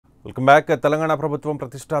Welcome back. Telangana ప్రభుత్వం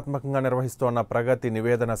ప్రతిష్టాత్మకంగా నిర్వహిస్తోన్న ప్రగతి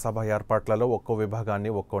నివేదన సభ ఏర్పాట్లలో ఒక్కో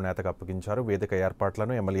విభాగాన్ని ఒక్కో నేతకు అప్పగించారు. వేదిక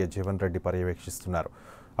ఏర్పాట్లను MLA జీవన్ రెడ్డి పర్యవేక్షిస్తున్నారు.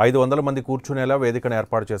 500 మంది కూర్చునేలా వేదికను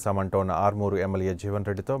ఏర్పాటు చేశామంటోన్న ఆర్మూరు MLA జీవన్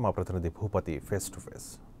రెడ్డితో మా ప్రతినిధి Bhupathi face to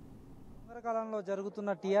face. Kongara కాలంలో జరుగుతున్న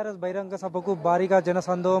టీఆర్ఎస్ బహిరంగ సభకు భారీగా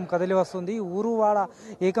జనసందోహం కదిలి వస్తుంది. ఊరువాడ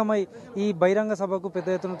ఏకమై ఈ బహిరంగ సభకు పెద్ద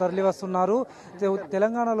ఎత్తున తరలి వస్తున్నారు.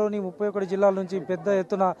 తెలంగాణలోని 31 జిల్లాల నుంచి పెద్ద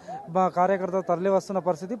ఎత్తున కార్యకర్తలు తరలి వస్తున్న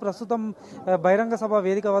పరిస్థితి. ప్రస్తుతం బహిరంగ సభ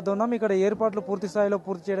వేదిక వద్ద ఉన్నాం. ఇక్కడ ఏర్పాట్లు పూర్తి స్థాయిలో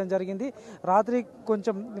పూర్తి చేయడం జరిగింది. రాత్రి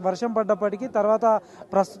కొంచెం వర్షం పడ్డప్పటికీ తర్వాత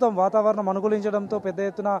ప్రస్తుతం వాతావరణం అనుకూలించడంతో పెద్ద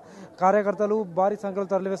ఎత్తున కార్యకర్తలు భారీ సంఖ్యలో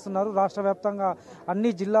తరలివేస్తున్నారు. రాష్ట్ర వ్యాప్తంగా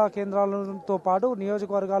అన్ని జిల్లా కేంద్రాలతో పాటు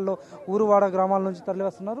నియోజకవర్గాల్లో ఊరువాడ గ్రామాల నుంచి తరలి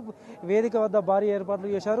వస్తున్నారు. వేదిక వద్ద భారీ ఏర్పాట్లు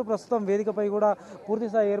చేశారు. ప్రస్తుతం వేదికపై కూడా పూర్తి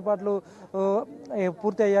స్థాయి ఏర్పాట్లు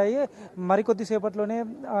పూర్తి అయ్యాయి. మరికొద్ది సేపట్లోనే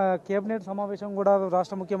కేబినెట్ సమావేశం కూడా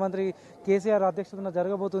రాష్ట్ర ముఖ్యమంత్రి కేసీఆర్ అధ్యక్షతన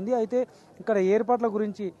జరగబోతుంది. అయితే ఇక్కడ ఏర్పాట్ల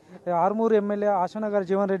గురించి ఆర్మూరు ఎమ్మెల్యే ఆశనగర్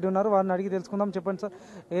జీవన్ రెడ్డి ఉన్నారు. వారిని అడిగి తెలుసుకుందాం. చెప్పండి సార్,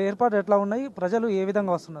 ఏర్పాట్లు ఎట్లా ఉన్నాయి, ప్రజలు ఏ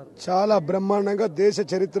విధంగా వస్తున్నారు? చాలా బ్రహ్మాండంగా దేశ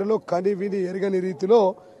చరిత్రలో కని విని ఎరగని రీతిలో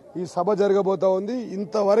ఈ సభ జరగబోతా ఉంది.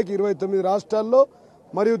 ఇంతవరకు 29 రాష్ట్రాల్లో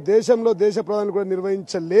మరియు దేశంలో దేశ ప్రధాని కూడా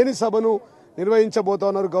నిర్వహించలేని సభను నిర్వహించబోతా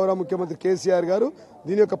ఉన్నారు గౌరవ ముఖ్యమంత్రి కేసీఆర్ గారు.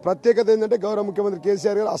 దీని యొక్క ప్రత్యేకత ఏంటంటే గౌరవ ముఖ్యమంత్రి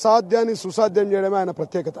కేసీఆర్ గారు అసాధ్యాన్ని సుసాధ్యం చేయడమే ఆయన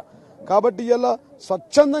ప్రత్యేకత. కాబట్టి ఇలా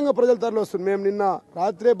స్వచ్ఛందంగా ప్రజలు తరలి వస్తుంది. మేము నిన్న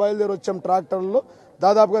రాత్రే బయలుదేరి వచ్చాం. ట్రాక్టర్లలో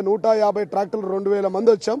దాదాపుగా 150 ట్రాక్టర్లు 2000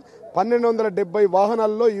 మంది వచ్చాం. 1270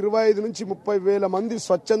 వాహనాల్లో 25 నుంచి 30,000 మంది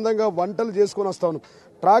స్వచ్ఛందంగా వంటలు చేసుకుని వస్తా ఉన్నాం.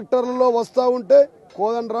 ట్రాక్టర్లలో వస్తూ ఉంటే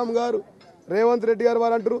కోదండరామ్ గారు, రేవంత్ రెడ్డి గారు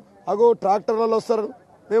వారు అంటారు, అగో ట్రాక్టర్లలో వస్తారు.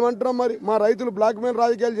 మేమంటున్నాం, మరి మా రైతులు బ్లాక్ మెయిల్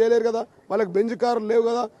రాజకీయాలు చేయలేరు కదా, వాళ్ళకి బెంజ్ కార్లు లేవు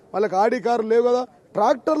కదా, వాళ్ళకి ఆడి కార్లు లేవు కదా,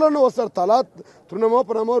 ట్రాక్టర్లోనే వస్తారు. తలా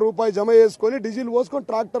తృణమో రూపాయి జమ చేసుకొని డీజిల్ పోసుకొని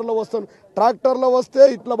ట్రాక్టర్లో వస్తాను. ట్రాక్టర్లో వస్తే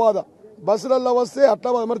ఇట్లా బాధ, బస్సులలో వస్తే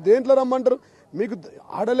అట్లా బాధ. మరి దేంట్లో రమ్మంటారు? మీకు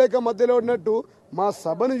ఆడలేక మధ్యలో ఉన్నట్టు మా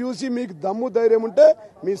సభను చూసి మీకు దమ్ము ధైర్యం ఉంటే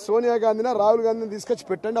మీ సోనియా గాంధీనా రాహుల్ గాంధీని తీసుకొచ్చి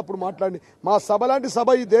పెట్టండి, అప్పుడు మాట్లాడండి. మా సభ లాంటి సభ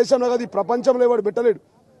ఈ దేశంలో కాదు, ఈ ప్రపంచంలో ఎవడు పెట్టలేడు.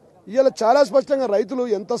 ఇవాళ చాలా స్పష్టంగా రైతులు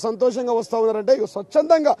ఎంత సంతోషంగా వస్తూ ఉన్నారంటే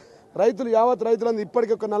స్వచ్ఛందంగా రైతులు యావత్ రైతులందరూ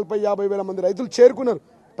ఇప్పటికీ ఒక 40-50 వేల మంది రైతులు చేరుకున్నారు.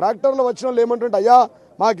 ట్రాక్టర్లో వచ్చిన వాళ్ళు ఏమంటుంటే, అయ్యా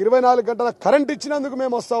మాకు 24 గంటల కరెంట్ ఇచ్చినందుకు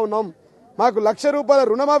మేము వస్తూ ఉన్నాం, మాకు ₹1,00,000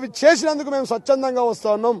 రుణమాఫీ చేసినందుకు మేము స్వచ్ఛందంగా వస్తూ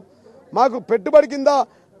ఉన్నాం, మాకు పెట్టుబడి కింద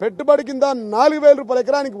 ₹4,000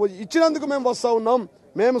 ఎకరానికి ఇచ్చినందుకు మేము వస్తూ ఉన్నాం,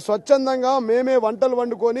 మేము స్వచ్ఛందంగా మేమే వంటలు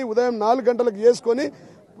వండుకొని ఉదయం 4 గంటలకు చేసుకొని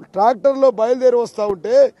ట్రాక్టర్లో బయలుదేరి వస్తూ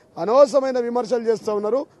ఉంటే అనవసరమైన విమర్శలు చేస్తూ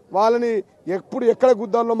ఉన్నారు. వాళ్ళని ఎప్పుడు ఎక్కడ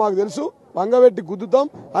గుద్దాలో మాకు తెలుసు, వంగబెట్టి గుద్దుతాం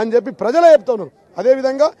అని చెప్పి ప్రజలే చెప్తా ఉన్నారు.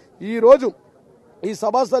 అదేవిధంగా ఈరోజు ఈ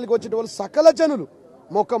సభాస్థలికి వచ్చిన వాళ్ళు సకల జనులు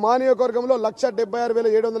మా నియోజకవర్గంలో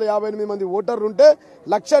 176,758 మంది ఓటర్లు ఉంటే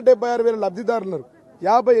 176,000 లబ్ధిదారులు ఉన్నారు.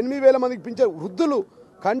 58,000 మందికి పింఛన్ వృద్ధులు,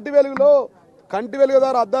 కంటి వెలుగు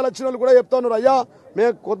ద్వారా అద్దాలు వచ్చిన వాళ్ళు కూడా చెప్తా ఉన్నారు, అయ్యా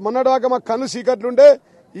మేము మొన్నటిదాకా మా కళ్ళు చీకట్లుండే,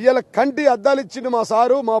 ఇవాళ కంటి అద్దాలు ఇచ్చిండు మా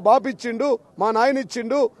సారు, మా బాపు ఇచ్చిండు, మా నాయన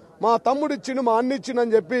ఇచ్చిండు, మా తమ్ముడు ఇచ్చిండు, మా అన్న ఇచ్చిండు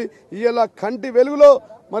అని చెప్పి ఇవాళ కంటి వెలుగులో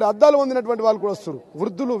మరి అద్దాలు పొందినటువంటి వాళ్ళు కూడా వస్తారు.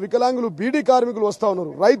 వృద్ధులు, వికలాంగులు, బీడీ కార్మికులు వస్తూ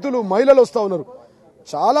ఉన్నారు, రైతులు, మహిళలు వస్తూ ఉన్నారు.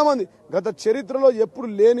 చాలా మంది గత చరిత్రలో ఎప్పుడు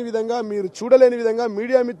లేని విధంగా, మీరు చూడలేని విధంగా,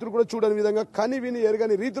 మీడియా మిత్రులు కూడా చూడని విధంగా కని విని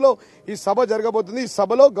ఎరగని రీతిలో ఈ సభ జరగబోతుంది. ఈ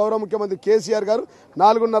సభలో గౌరవ ముఖ్యమంత్రి కేసీఆర్ గారు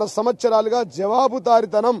 4.5 సంవత్సరాలుగా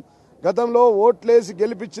జవాబుదారితనం, గతంలో ఓట్లేసి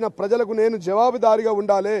గెలిపించిన ప్రజలకు నేను జవాబుదారీగా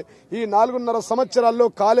ఉండాలి, ఈ 4.5 సంవత్సరాల్లో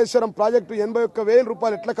కాళేశ్వరం ప్రాజెక్టు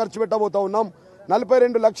 ₹81,000 ఎట్లా ఖర్చు పెట్టబోతా ఉన్నాం,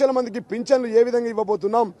 42 లక్షల మందికి పింఛన్లు ఏ విధంగా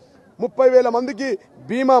ఇవ్వబోతున్నాం, 30,000 మందికి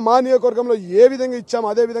బీమా మా నియోజకవర్గంలో ఏ విధంగా ఇచ్చాం,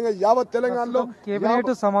 అదే విధంగా యావత్ తెలంగాణలో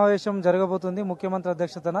కేబినెట్ సమావేశం జరగబోతుంది ముఖ్యమంత్రి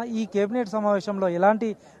అధ్యక్షతన. ఈ కేబినెట్ సమావేశంలో ఎలాంటి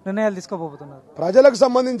నిర్ణయాలు తీసుకోబోతున్నారు? ప్రజలకు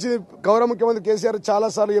సంబంధించి గౌరవ ముఖ్యమంత్రి కేసీఆర్ చాలా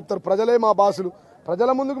సార్లు చెప్తారు, ప్రజలే మా బాసులు, ప్రజల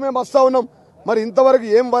ముందుకు మేము వస్తా ఉన్నాం. మరి ఇంతవరకు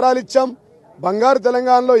ఏం వరాలు ఇచ్చాం? బంగారు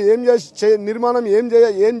తెలంగాణలో ఏం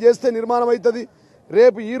చేస్తే నిర్మాణం అవుతుంది?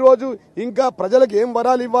 రేపు ఈ రోజు ఇంకా ప్రజలకు ఏం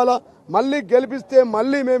వరాలు ఇవ్వాలా? మళ్ళీ గెలిపిస్తే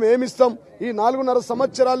మళ్ళీ మేము ఏమిస్తాం? ఈ 4.5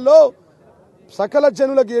 సంవత్సరాల్లో సకల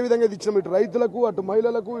జనులకు ఏ విధంగా ఇచ్చినాం? ఇటు రైతులకు, అటు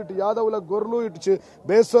మహిళలకు, ఇటు యాదవులకు గొర్రెలు, ఇటు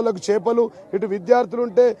బేస్తోళ్లకు చేపలు, ఇటు విద్యార్థులు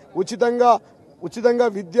ఉంటే ఉచితంగా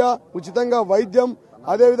విద్య, ఉచితంగా వైద్యం,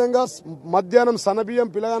 అదేవిధంగా మధ్యాహ్నం సన్నబియ్యం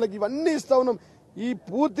పిల్లగానికి ఇవన్నీ ఇస్తా ఉన్నాం. ఈ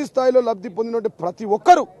పూర్తి స్థాయిలో లబ్ధి పొందినట్టు ప్రతి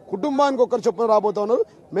ఒక్కరు కుటుంబానికి ఒక్కరు చొప్పున రాబోతా ఉన్నారు.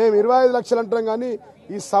 మేము 25 లక్షలు అంటాం కానీ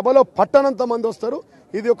ఈ సభలో పట్టనంత మంది వస్తారు.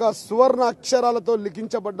 ఇది ఒక సువర్ణ అక్షరాలతో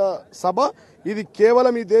లిఖించబడ్డ సభ. ఇది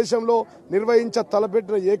కేవలం ఈ దేశంలో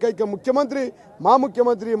తలపెట్టిన ఏకైక ముఖ్యమంత్రి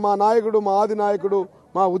మా నాయకుడు, మా ఆది నాయకుడు,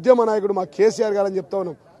 మా ఉద్యమ నాయకుడు, మా కేసీఆర్ గారు అని చెప్తా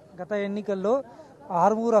ఉన్నాం. గత ఎన్నికల్లో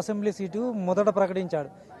ఆర్మూరు అసెంబ్లీ సీటు మొదట ప్రకటించాడు.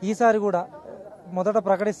 ఈసారి కూడా మొదట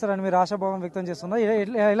ప్రకటిస్తారని మీరు ఆశాభావం వ్యక్తం చేస్తున్నారు.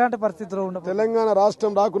 ఎలాంటి పరిస్థితుల్లో ఉండదు? తెలంగాణ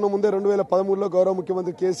రాష్ట్రం రాకున్న ముందే 2013లో గౌరవ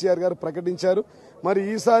ముఖ్యమంత్రి కేసీఆర్ గారు ప్రకటించారు. మరి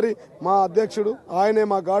ఈసారి మా అధ్యక్షుడు, ఆయనే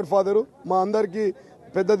మా గాడ్ ఫాదరు, మా అందరికీ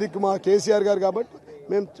పెద్ద దిక్కు మా కేసీఆర్ గారు కాబట్టి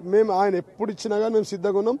మేము ఆయన ఎప్పుడు ఇచ్చినా కానీ మేము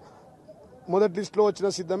సిద్ధంగా ఉన్నాం. మొదటి లిస్టులో వచ్చిన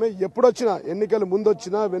సిద్ధమే. ఎప్పుడొచ్చినా, ఎన్నికలు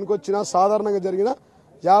ముందొచ్చినా వెనుకొచ్చినా, సాధారణంగా జరిగిన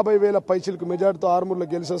 50,000 పైచిలకు మెజార్టీతో ఆర్మూర్లో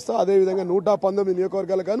గెలిచి వస్తా. అదేవిధంగా 119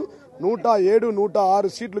 నియోజకవర్గాలు కాను 107, 106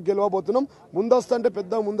 సీట్లు గెలవబోతున్నాం. ముందస్తు అంటే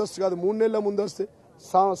పెద్ద ముందస్తు కాదు, 3 నెలల ముందస్తు.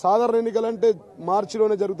 సాధారణ ఎన్నికలు అంటే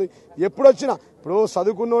మార్చిలోనే జరుగుతాయి. ఎప్పుడొచ్చినా ఇప్పుడు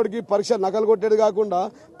చదువుకున్నోడికి పరీక్ష నకలు కొట్టేది కాకుండా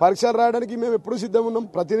పరీక్షలు రాయడానికి మేము ఎప్పుడు సిద్ధంగా ఉన్నాం.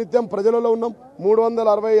 ప్రతినిత్యం ప్రజలలో ఉన్నాం.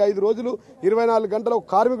 365 రోజులు 24 గంటలు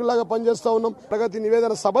కార్మికులాగా పనిచేస్తూ ఉన్నాం. ప్రగతి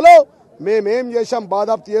నివేదన సభలో మేమేం చేశాం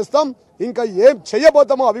బాదాప్తి చేస్తాం. ఇంకా ఏం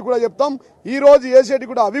చెయ్యబోతామో అవి కూడా చెప్తాం. ఈ రోజు ఏసేటి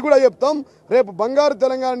కూడా అవి కూడా చెప్తాం. రేపు బంగారు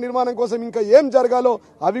తెలంగాణ నిర్మాణం కోసం ఇంకా ఏం జరగాలో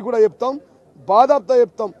అవి కూడా చెప్తాం. బాదాప్తా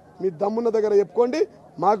చెప్తాం. మీ దమ్మున్న దగ్గర చెప్పుకోండి.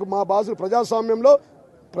 మా బాసులు ప్రజాస్వామ్యంలో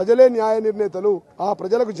ప్రజలే న్యాయ నిర్ణేతలు. ఆ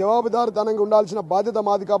ప్రజలకు జవాబుదారీతనంగా ఉండాల్సిన బాధ్యత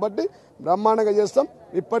మాది కాబట్టి బ్రహ్మాండంగా చేస్తాం.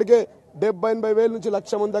 ఇప్పటికే 70-80 వేల నుంచి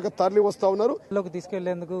 1,00,000 మంది దాకా తరలి వస్తూ ఉన్నారు.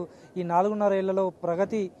 తీసుకెళ్లేందుకు ఈ 4.5 ఏళ్లలో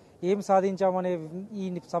ప్రగతి ఏం సాధించామనే ఈ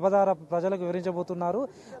సభ ద్వారా ప్రజలకు వివరించబోతున్నారు.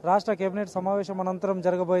 రాష్ట్ర కేబినెట్ సమావేశం అనంతరం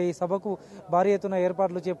జరగబోయే ఈ సభకు భారీ ఎత్తున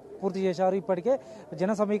ఏర్పాట్లు పూర్తి చేశారు. ఇప్పటికే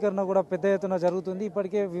జన సమీకరణ కూడా పెద్ద ఎత్తున జరుగుతుంది.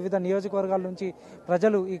 ఇప్పటికే వివిధ నియోజకవర్గాల నుంచి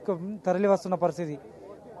ప్రజలు తరలి వస్తున్న పరిస్థితి.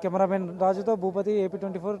 కెమెరామెన్ రాజుతో భూపతి,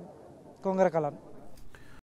 AP24 కొంగర కలాన్.